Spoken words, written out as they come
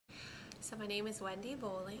So my name is Wendy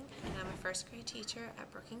Bolling, and I'm a first grade teacher at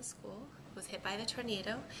Brookings School. I was hit by the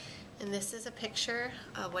tornado, and this is a picture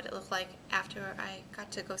of what it looked like after I got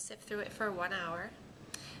to go sift through it for 1 hour.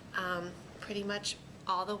 Pretty much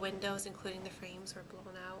all the windows, including the frames, were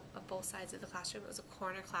blown out of both sides of the classroom. It was a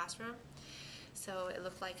corner classroom, so it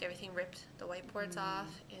looked like everything ripped the whiteboards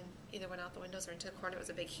off and either went out the windows or into the corner. It was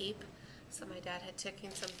a big heap. So my dad had taken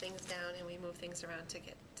some things down, and we moved things around to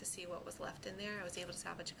get to see what was left in there. I was able to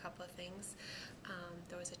salvage a couple of things.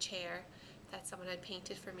 There was a chair that someone had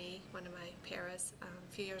painted for me, one of my paras,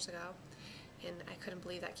 a few years ago, and I couldn't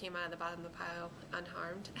believe that came out of the bottom of the pile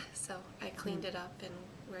unharmed. So I cleaned it up, and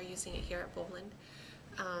we're using it here at Boland.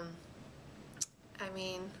 I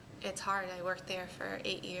mean, it's hard. I worked there for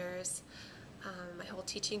 8 years. My whole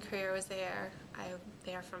teaching career was there. I was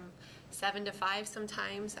there from 7 to 5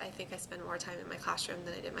 sometimes. I think I spent more time in my classroom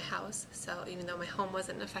than I did in my house. So even though my home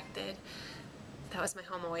wasn't affected, that was my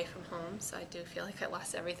home away from home. So I do feel like I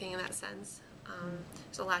lost everything in that sense.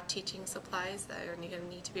 There's a lot of teaching supplies that are going to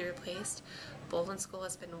need to be replaced. Boland School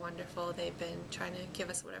has been wonderful. They've been trying to give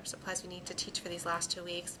us whatever supplies we need to teach for these last 2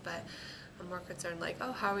 weeks, but I'm more concerned like,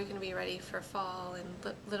 oh, how are we going to be ready for fall,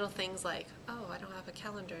 and little things like, oh, I don't have a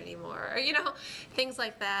calendar anymore, or, things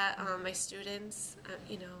like that. My students,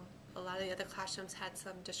 a lot of the other classrooms had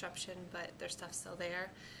some disruption, but their stuff's still there.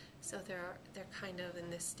 So they're kind of in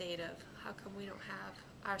this state of, how come we don't have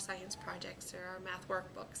our science projects or our math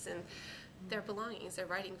workbooks and their belongings, their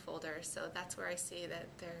writing folders. So that's where I see that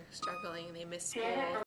they're struggling and they miss school.